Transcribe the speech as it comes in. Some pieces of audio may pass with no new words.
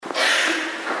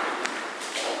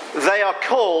They are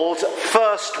called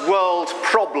first world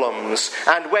problems,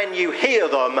 and when you hear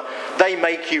them, they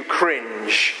make you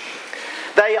cringe.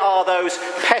 They are those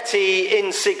petty,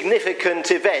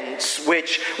 insignificant events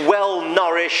which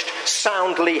well-nourished,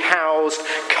 soundly housed,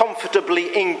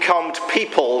 comfortably incomed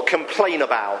people complain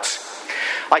about.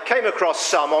 I came across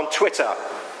some on Twitter.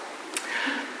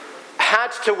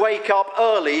 Had to wake up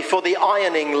early for the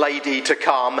ironing lady to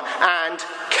come, and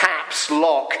caps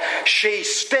lock, she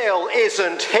still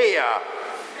isn't here.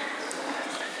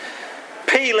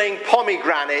 Peeling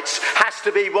pomegranates has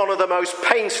to be one of the most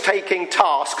painstaking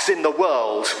tasks in the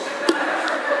world.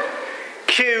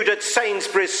 Queued at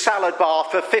Sainsbury's salad bar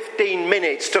for 15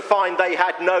 minutes to find they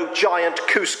had no giant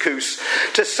couscous.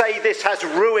 To say this has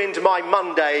ruined my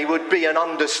Monday would be an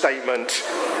understatement.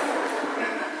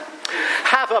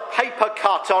 Have a paper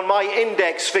cut on my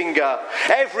index finger.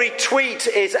 Every tweet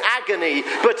is agony,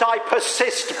 but I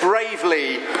persist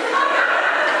bravely.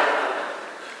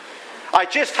 I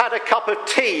just had a cup of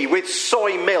tea with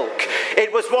soy milk.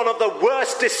 It was one of the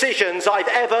worst decisions I've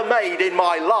ever made in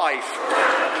my life.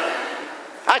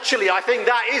 Actually, I think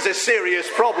that is a serious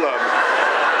problem.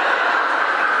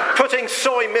 Putting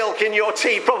soy milk in your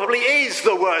tea probably is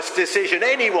the worst decision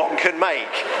anyone can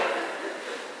make.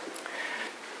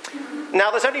 Now,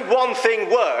 there's only one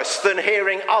thing worse than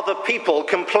hearing other people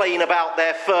complain about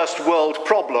their first world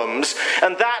problems,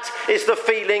 and that is the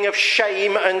feeling of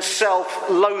shame and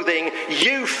self-loathing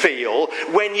you feel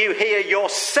when you hear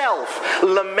yourself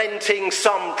lamenting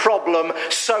some problem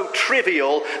so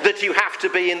trivial that you have to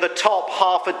be in the top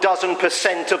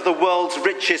 6% of the world's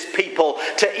richest people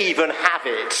to even have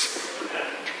it.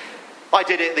 I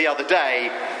did it the other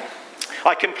day.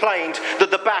 I complained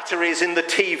that the batteries in the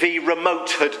TV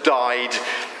remote had died.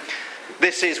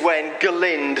 This is when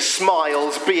Galind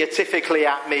smiles beatifically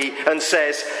at me and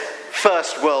says,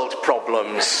 "First world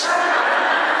problems."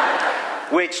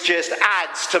 Which just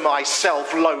adds to my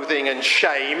self-loathing and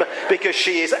shame, because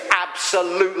she is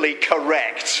absolutely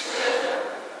correct.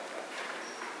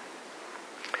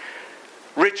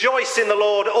 Rejoice in the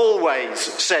Lord always,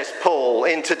 says Paul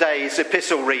in today's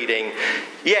epistle reading.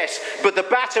 Yes, but the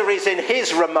batteries in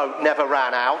his remote never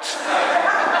ran out.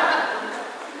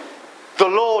 The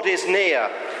Lord is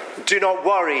near. Do not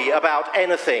worry about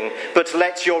anything, but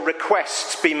let your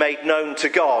requests be made known to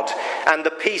God. And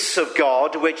the peace of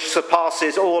God, which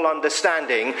surpasses all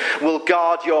understanding, will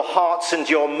guard your hearts and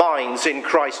your minds in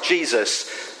Christ Jesus,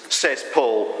 says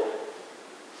Paul.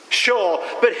 Sure,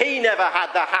 but he never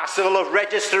had the hassle of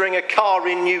registering a car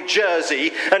in New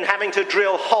Jersey and having to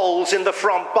drill holes in the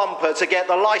front bumper to get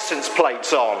the license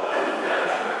plates on.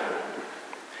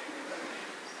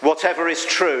 Whatever is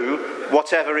true,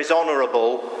 whatever is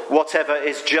honourable, whatever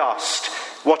is just,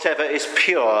 whatever is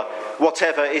pure,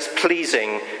 whatever is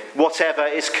pleasing, whatever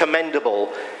is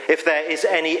commendable, if there is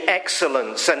any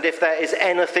excellence and if there is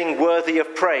anything worthy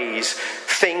of praise,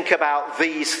 think about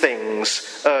these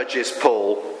things, urges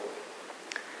Paul.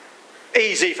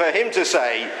 Easy for him to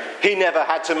say. He never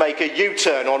had to make a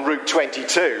U-turn on Route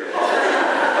 22.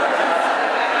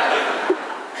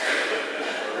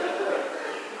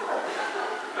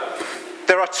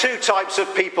 There are two types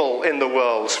of people in the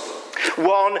world.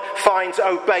 One finds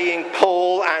obeying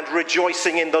Paul and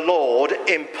rejoicing in the Lord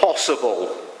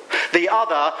impossible. The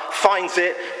other finds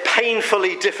it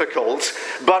painfully difficult,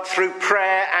 but through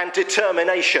prayer and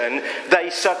determination, they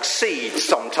succeed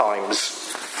sometimes.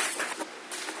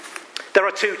 There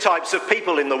are two types of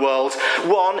people in the world.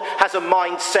 One has a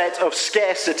mindset of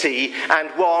scarcity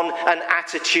and one an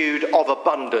attitude of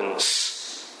abundance.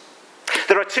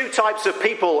 There are two types of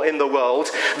people in the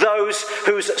world. Those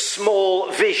whose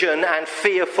small vision and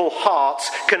fearful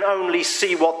hearts can only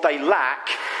see what they lack,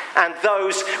 and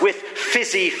those with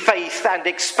fizzy faith and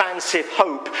expansive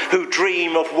hope who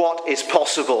dream of what is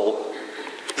possible.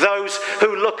 Those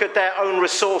who look at their own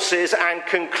resources and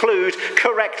conclude,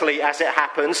 correctly as it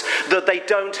happens, that they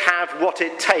don't have what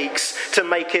it takes to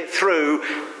make it through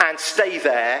and stay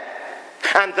there.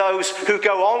 And those who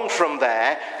go on from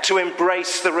there to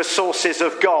embrace the resources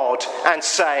of God and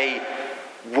say,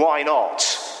 why not?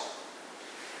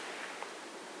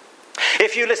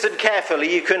 If you listen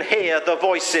carefully, you can hear the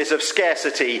voices of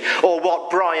scarcity, or what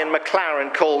Brian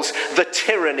McLaren calls the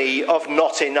tyranny of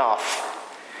not enough.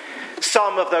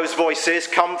 Some of those voices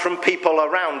come from people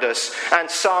around us, and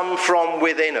some from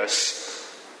within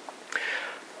us.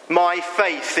 My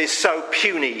faith is so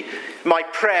puny, my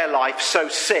prayer life so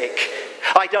sick.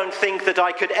 I don't think that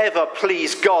I could ever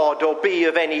please God or be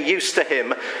of any use to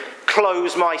him.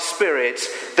 Close my spirit,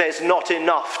 there's not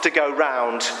enough to go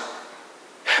round.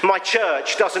 My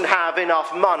church doesn't have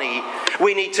enough money.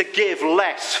 We need to give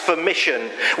less for mission,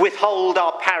 withhold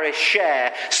our parish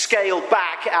share, scale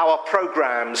back our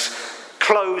programmes,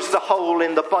 close the hole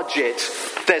in the budget.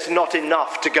 There's not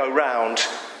enough to go round.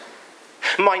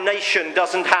 My nation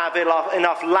doesn't have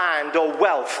enough land or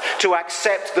wealth to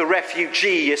accept the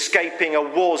refugee escaping a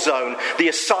war zone, the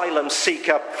asylum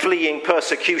seeker fleeing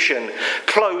persecution.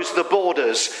 Close the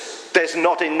borders. There's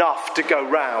not enough to go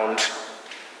round.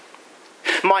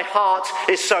 My heart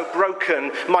is so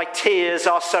broken, my tears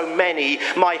are so many,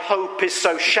 my hope is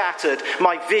so shattered,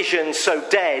 my vision so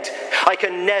dead. I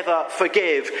can never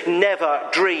forgive, never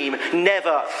dream,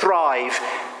 never thrive.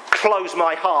 Close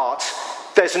my heart.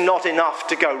 There's not enough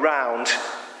to go round.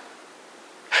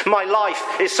 My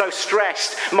life is so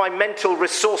stressed, my mental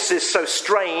resources so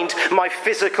strained, my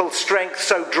physical strength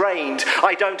so drained.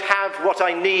 I don't have what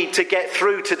I need to get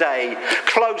through today.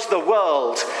 Close the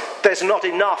world. There's not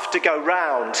enough to go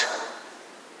round.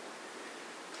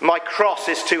 My cross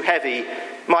is too heavy,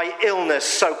 my illness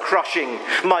so crushing,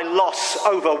 my loss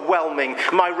overwhelming,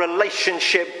 my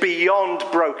relationship beyond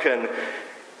broken.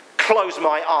 Close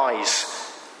my eyes.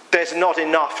 There's not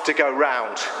enough to go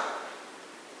round.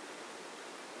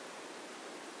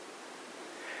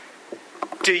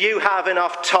 Do you have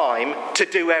enough time to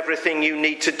do everything you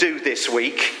need to do this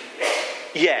week?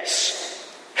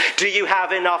 Yes. Do you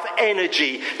have enough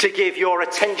energy to give your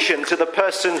attention to the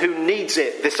person who needs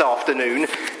it this afternoon?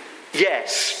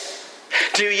 Yes.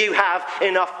 Do you have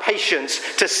enough patience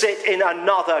to sit in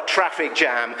another traffic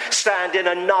jam, stand in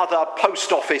another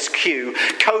post office queue,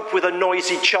 cope with a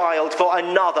noisy child for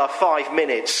another 5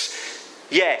 minutes?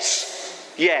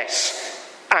 Yes, yes,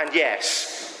 and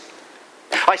yes.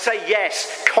 I say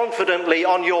yes confidently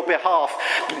on your behalf,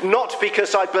 not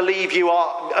because I believe you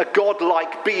are a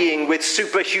godlike being with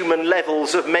superhuman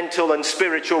levels of mental and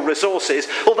spiritual resources,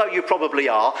 although you probably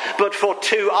are, but for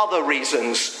two other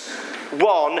reasons.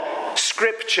 One,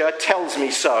 Scripture tells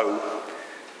me so.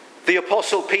 The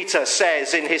Apostle Peter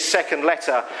says in his second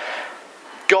letter,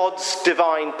 God's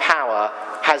divine power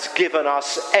has given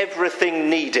us everything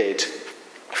needed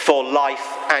for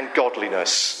life and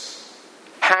godliness.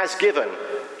 Has given,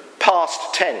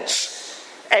 past tense,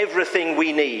 everything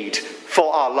we need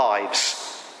for our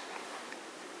lives.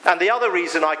 And the other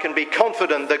reason I can be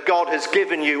confident that God has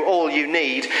given you all you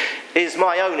need is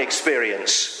my own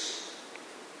experience.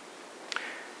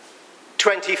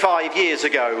 25 years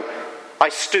ago, I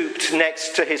stooped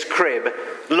next to his crib,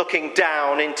 looking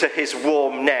down into his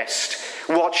warm nest,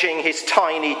 watching his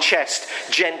tiny chest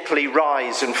gently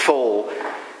rise and fall.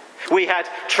 We had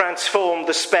transformed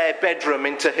the spare bedroom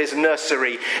into his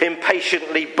nursery,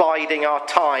 impatiently biding our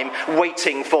time,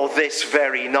 waiting for this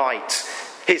very night.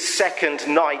 His second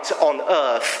night on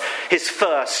earth, his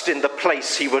first in the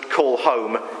place he would call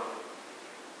home.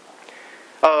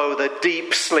 Oh, the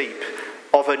deep sleep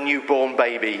of a newborn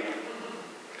baby.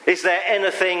 Is there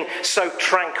anything so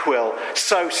tranquil,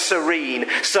 so serene,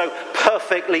 so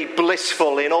perfectly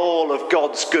blissful in all of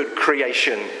God's good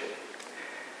creation?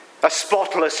 A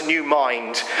spotless new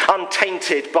mind,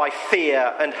 untainted by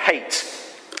fear and hate.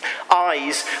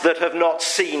 Eyes that have not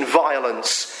seen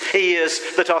violence, ears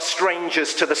that are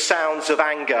strangers to the sounds of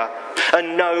anger, a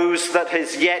nose that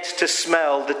has yet to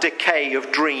smell the decay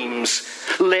of dreams,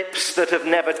 lips that have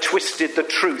never twisted the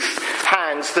truth,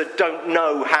 hands that don't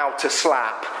know how to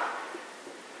slap.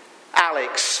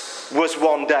 Alex was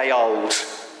one day old.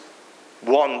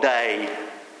 One day.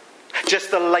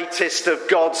 Just the latest of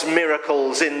God's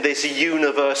miracles in this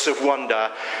universe of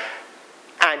wonder.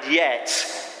 And yet,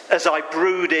 as I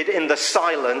brooded in the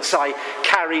silence, I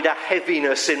carried a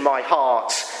heaviness in my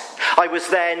heart. I was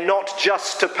there not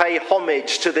just to pay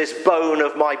homage to this bone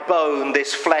of my bone,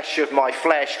 this flesh of my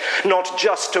flesh, not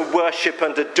just to worship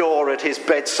and adore at his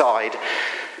bedside.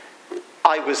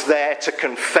 I was there to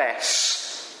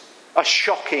confess, a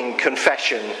shocking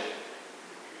confession.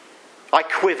 I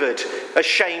quivered,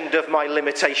 ashamed of my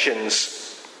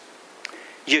limitations.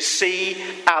 You see,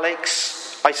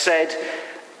 Alex, I said,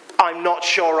 I'm not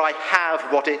sure I have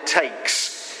what it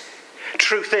takes.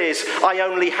 Truth is, I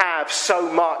only have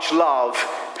so much love.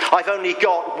 I've only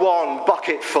got one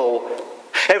bucketful.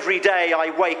 Every day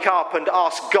I wake up and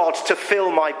ask God to fill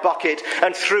my bucket,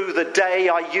 and through the day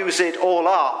I use it all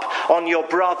up on your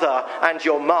brother and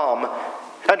your mum.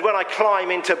 And when I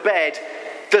climb into bed,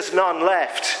 there's none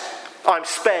left. I'm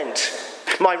spent.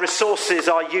 My resources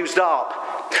are used up.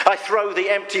 I throw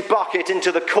the empty bucket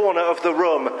into the corner of the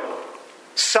room.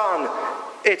 Son,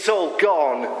 it's all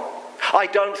gone. I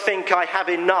don't think I have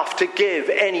enough to give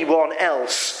anyone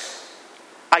else.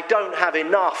 I don't have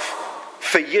enough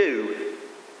for you.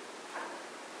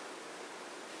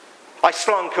 I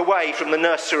slunk away from the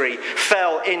nursery,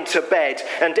 fell into bed,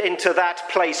 and into that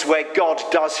place where God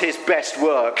does his best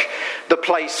work, the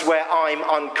place where I'm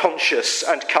unconscious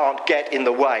and can't get in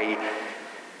the way.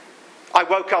 I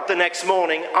woke up the next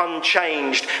morning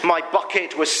unchanged. My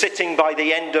bucket was sitting by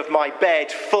the end of my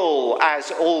bed, full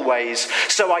as always.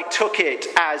 So I took it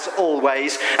as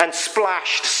always and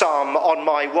splashed some on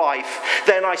my wife.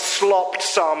 Then I slopped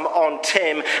some on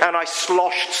Tim, and I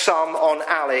sloshed some on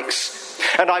Alex.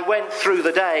 And I went through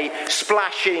the day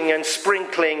splashing and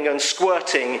sprinkling and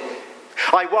squirting.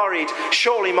 I worried,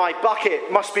 surely my bucket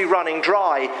must be running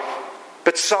dry.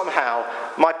 But somehow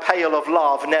my pail of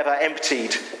love never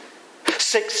emptied.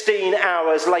 16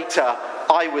 hours later,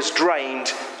 I was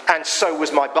drained, and so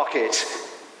was my bucket.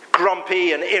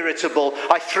 Grumpy and irritable,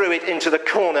 I threw it into the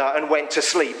corner and went to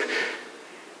sleep.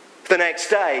 The next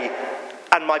day,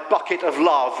 and my bucket of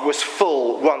love was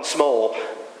full once more,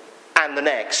 and the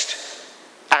next,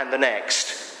 and the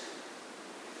next.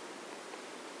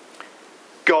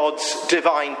 God's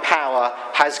divine power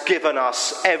has given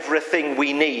us everything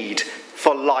we need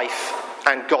for life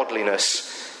and godliness.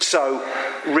 So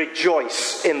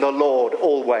rejoice in the Lord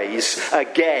always.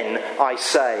 Again, I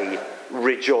say,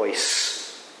 rejoice.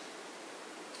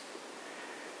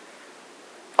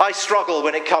 I struggle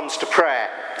when it comes to prayer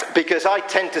because I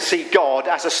tend to see God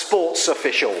as a sports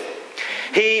official.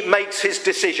 He makes his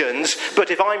decisions, but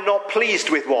if I'm not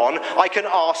pleased with one, I can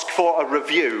ask for a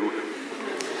review.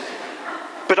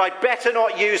 But I'd better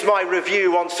not use my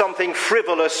review on something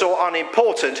frivolous or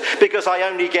unimportant, because I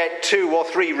only get 2 or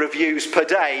 3 reviews per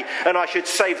day, and I should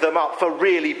save them up for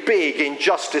really big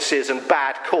injustices and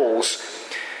bad calls.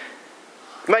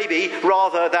 Maybe,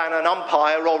 rather than an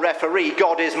umpire or referee,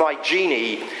 God is my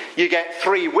genie. You get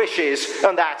 3 wishes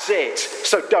and that's it,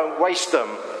 so don't waste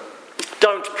them.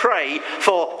 Don't pray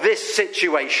for this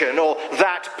situation or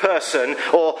that person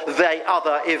or the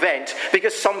other event,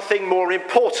 because something more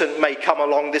important may come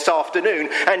along this afternoon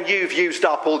and you've used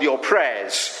up all your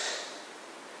prayers.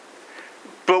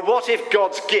 But what if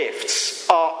God's gifts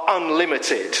are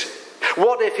unlimited?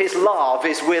 What if his love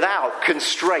is without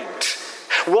constraint?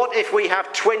 What if we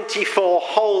have 24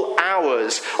 whole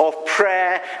hours of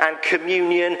prayer and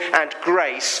communion and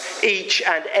grace each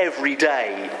and every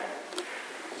day?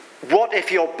 What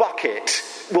if your bucket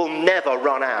will never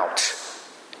run out?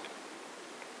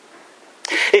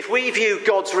 If we view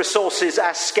God's resources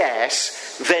as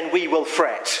scarce, then we will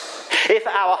fret. If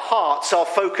our hearts are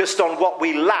focused on what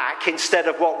we lack instead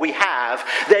of what we have,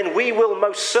 then we will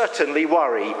most certainly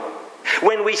worry.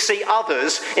 When we see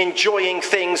others enjoying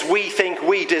things we think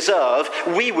we deserve,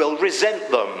 we will resent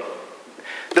them.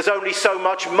 There's only so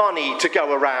much money to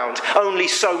go around, only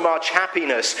so much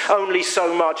happiness, only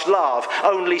so much love,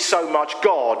 only so much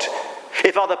God.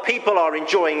 If other people are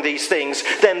enjoying these things,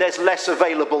 then there's less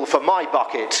available for my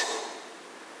bucket.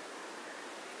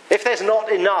 If there's not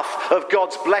enough of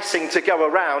God's blessing to go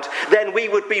around, then we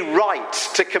would be right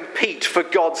to compete for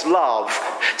God's love,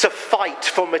 to fight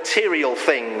for material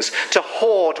things, to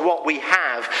hoard what we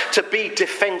have, to be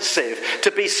defensive,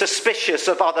 to be suspicious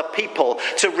of other people,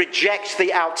 to reject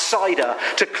the outsider,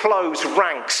 to close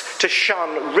ranks, to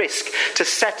shun risk, to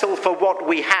settle for what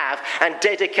we have and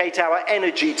dedicate our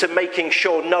energy to making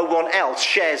sure no one else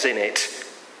shares in it.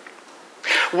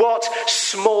 What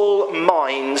small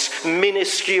minds,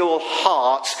 minuscule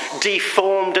hearts,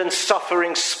 deformed and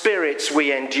suffering spirits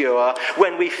we endure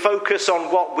when we focus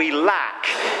on what we lack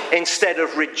instead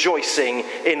of rejoicing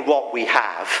in what we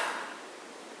have.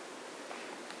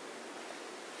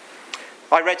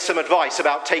 I read some advice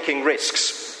about taking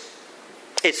risks.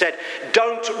 It said,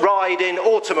 don't ride in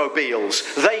automobiles.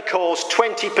 They cause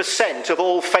 20% of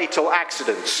all fatal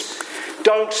accidents.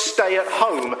 Don't stay at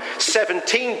home.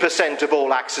 17% of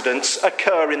all accidents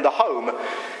occur in the home.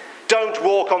 Don't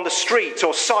walk on the street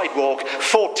or sidewalk.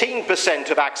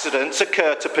 14% of accidents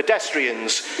occur to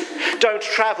pedestrians. Don't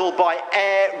travel by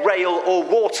air, rail or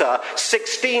water.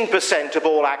 16% of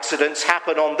all accidents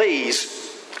happen on these.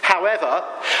 However,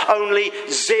 only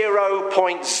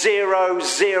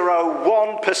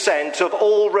 0.001% of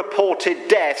all reported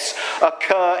deaths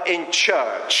occur in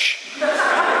church.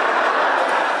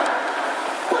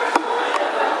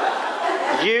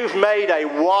 You've made a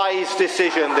wise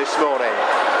decision this morning.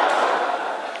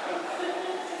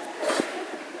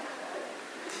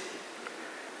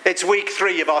 It's week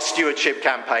 3 of our stewardship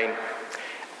campaign,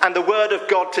 and the word of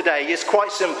God today is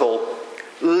quite simple.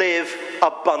 Live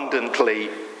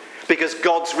abundantly, because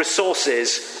God's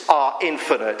resources are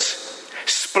infinite.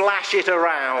 Splash it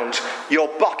around, your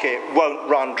bucket won't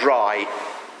run dry.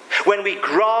 When we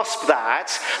grasp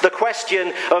that, the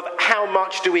question of how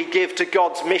much do we give to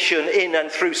God's mission in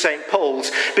and through St.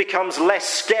 Paul's becomes less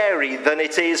scary than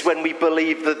it is when we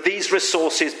believe that these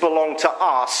resources belong to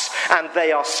us and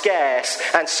they are scarce,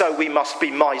 and so we must be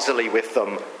miserly with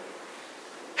them.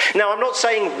 Now, I'm not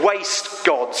saying waste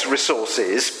God's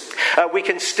resources. We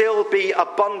can still be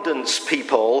abundance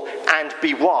people and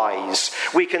be wise.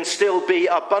 We can still be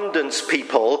abundance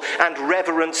people and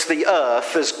reverence the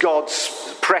earth as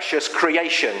God's precious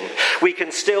creation. We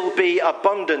can still be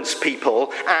abundance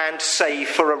people and save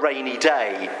for a rainy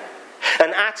day.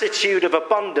 An attitude of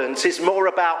abundance is more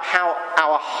about how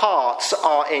our hearts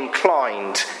are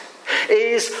inclined.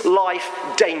 Is life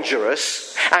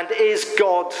dangerous, and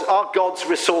are God's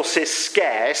resources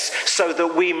scarce so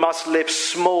that we must live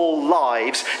small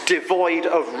lives devoid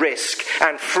of risk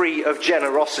and free of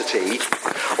generosity?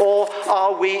 Or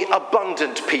are we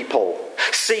abundant people,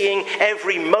 seeing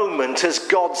every moment as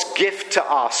God's gift to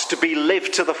us to be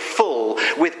lived to the full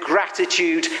with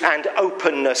gratitude and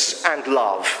openness and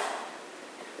love?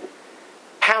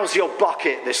 How's your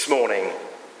bucket this morning?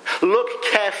 Look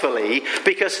carefully,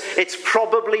 because it's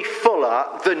probably fuller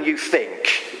than you think.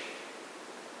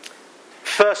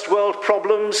 First world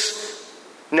problems?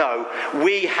 No,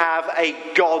 we have a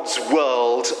God's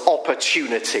world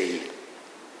opportunity.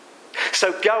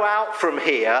 So go out from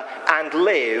here and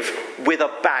live with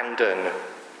abandon.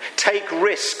 Take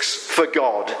risks for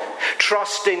God.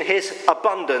 Trust in his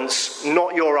abundance,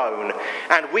 not your own.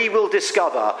 And we will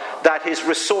discover that his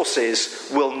resources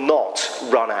will not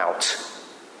run out.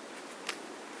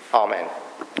 Amen.